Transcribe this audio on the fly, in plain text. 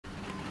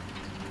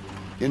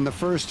In the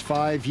first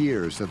 5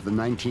 years of the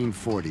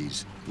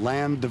 1940s,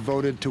 land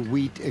devoted to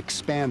wheat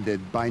expanded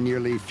by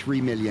nearly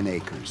 3 million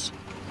acres.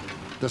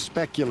 The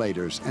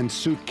speculators and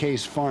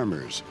suitcase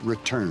farmers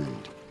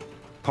returned.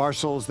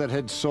 Parcels that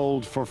had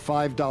sold for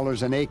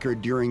 $5 an acre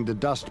during the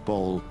Dust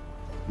Bowl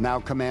now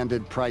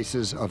commanded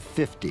prices of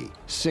 $50,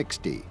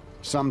 $60,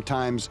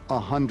 sometimes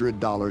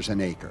 $100 an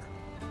acre.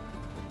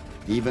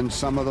 Even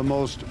some of the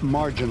most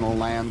marginal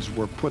lands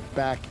were put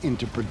back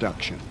into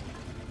production.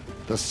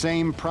 The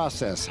same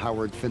process,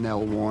 Howard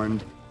Finnell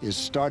warned, is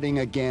starting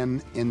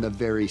again in the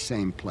very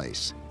same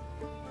place.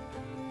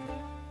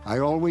 I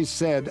always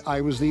said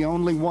I was the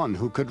only one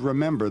who could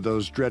remember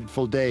those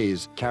dreadful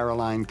days,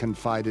 Caroline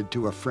confided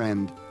to a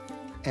friend,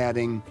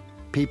 adding,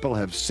 people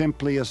have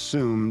simply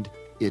assumed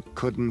it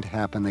couldn't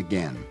happen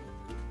again.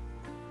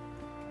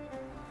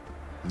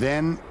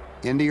 Then,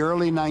 in the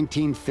early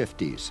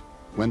 1950s,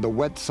 when the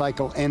wet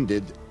cycle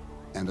ended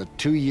and a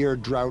 2-year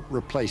drought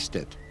replaced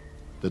it,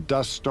 the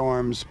dust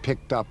storms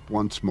picked up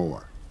once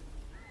more.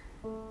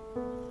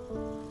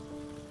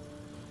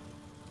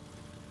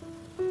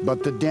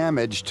 But the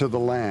damage to the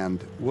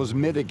land was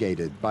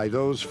mitigated by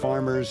those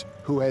farmers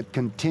who had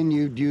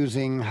continued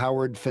using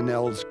Howard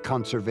Finnell's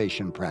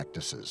conservation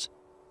practices.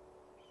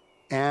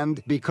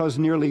 And because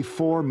nearly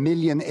 4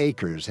 million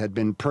acres had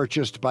been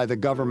purchased by the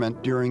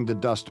government during the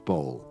Dust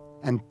Bowl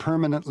and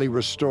permanently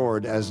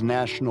restored as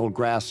national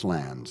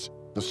grasslands,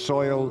 the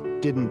soil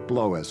didn't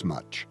blow as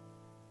much.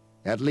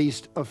 At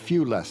least a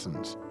few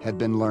lessons had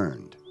been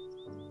learned.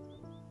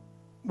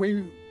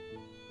 We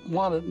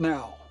want it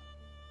now.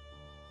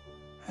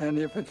 And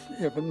if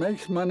it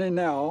makes money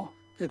now,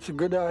 it's a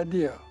good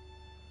idea.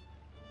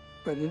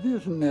 But it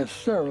isn't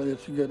necessarily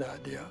it's a good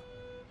idea.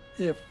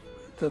 If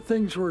the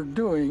things we're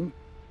doing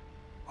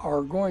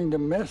are going to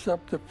mess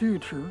up the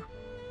future,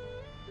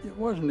 it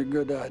wasn't a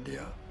good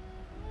idea.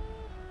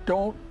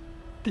 Don't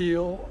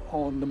deal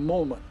on the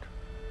moment.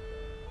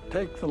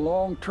 Take the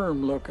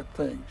long-term look at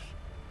things.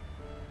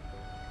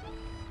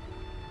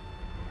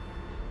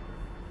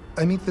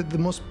 I mean, the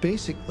most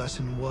basic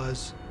lesson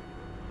was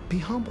be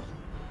humble.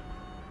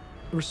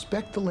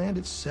 Respect the land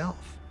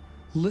itself.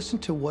 Listen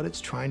to what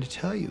it's trying to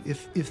tell you.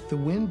 If the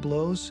wind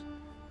blows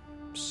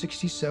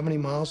 60, 70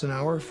 miles an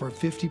hour for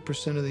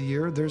 50% of the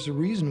year, there's a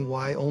reason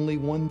why only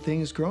one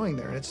thing is growing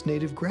there, and it's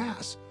native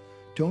grass.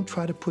 Don't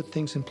try to put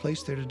things in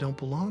place there that don't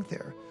belong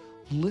there.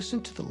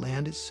 Listen to the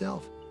land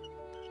itself.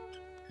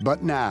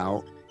 But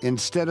now,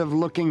 instead of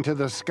looking to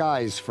the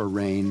skies for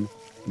rain,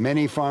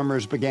 many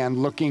farmers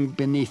began looking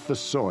beneath the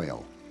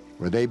soil,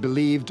 where they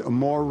believed a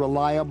more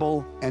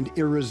reliable and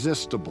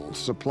irresistible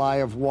supply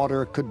of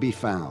water could be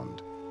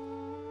found.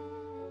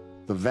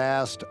 The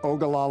vast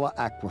Ogallala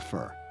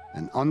Aquifer,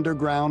 an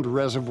underground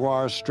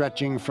reservoir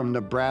stretching from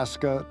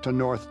Nebraska to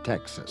North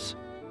Texas,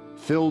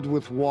 filled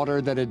with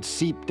water that had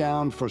seeped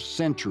down for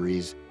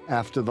centuries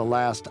after the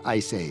last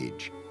ice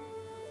age.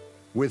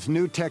 With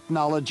new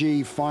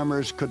technology,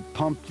 farmers could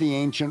pump the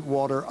ancient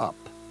water up,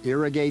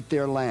 irrigate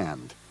their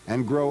land,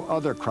 and grow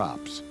other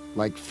crops,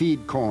 like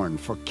feed corn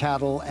for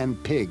cattle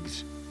and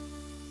pigs,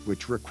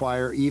 which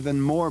require even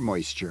more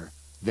moisture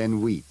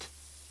than wheat.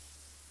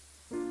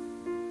 The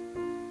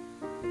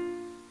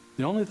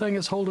only thing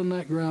that's holding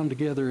that ground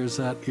together is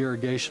that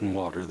irrigation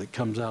water that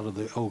comes out of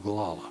the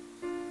Ogallala.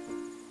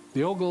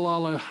 The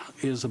Ogallala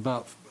is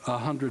about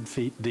 100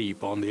 feet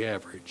deep on the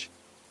average.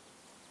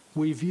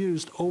 We've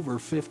used over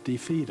 50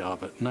 feet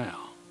of it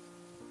now.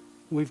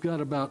 We've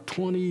got about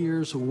 20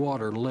 years of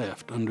water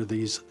left under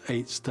these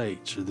 8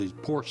 states, or these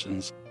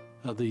portions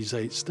of these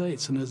 8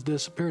 states, and it's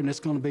disappearing. It's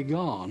going to be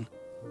gone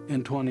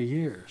in 20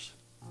 years.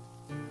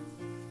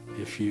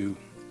 If you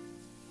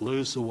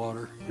lose the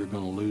water, you're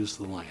going to lose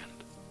the land.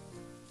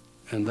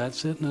 And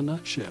that's it in a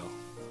nutshell.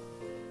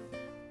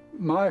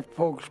 My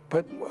folks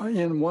put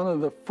in one of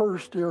the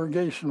first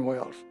irrigation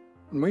wells,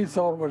 and we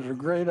thought it was a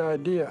great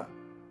idea.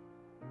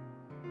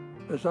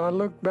 As I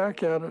look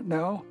back at it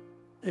now,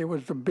 it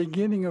was the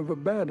beginning of a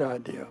bad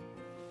idea.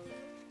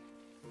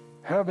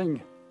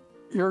 Having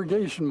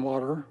irrigation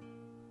water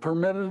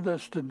permitted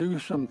us to do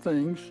some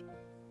things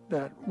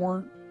that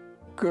weren't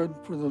good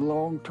for the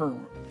long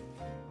term.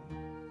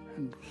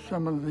 And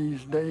some of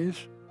these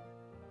days,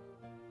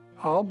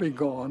 I'll be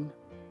gone,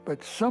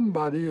 but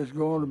somebody is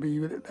going to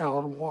be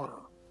out of water.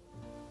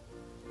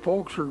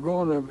 Folks are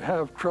going to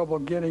have trouble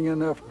getting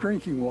enough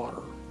drinking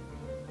water.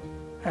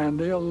 And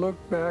they'll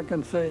look back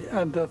and say,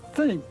 and to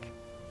think,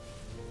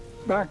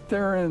 back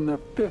there in the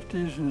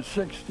 50s and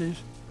 60s,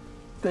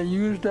 they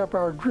used up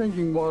our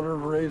drinking water to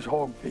raise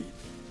hog feed.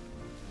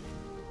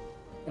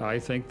 I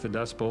think the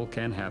Dust Bowl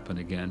can happen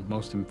again.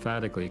 Most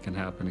emphatically, it can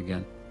happen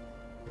again.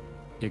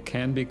 It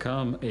can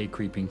become a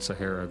creeping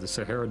Sahara. The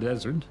Sahara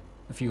Desert,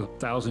 a few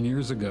thousand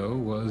years ago,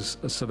 was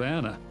a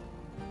savanna.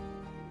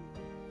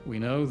 We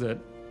know that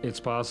it's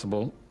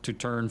possible to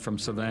turn from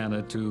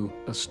savanna to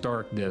a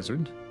stark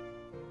desert.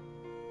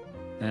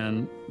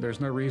 And there's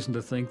no reason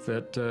to think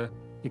that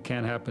it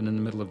can't happen in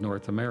the middle of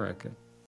North America.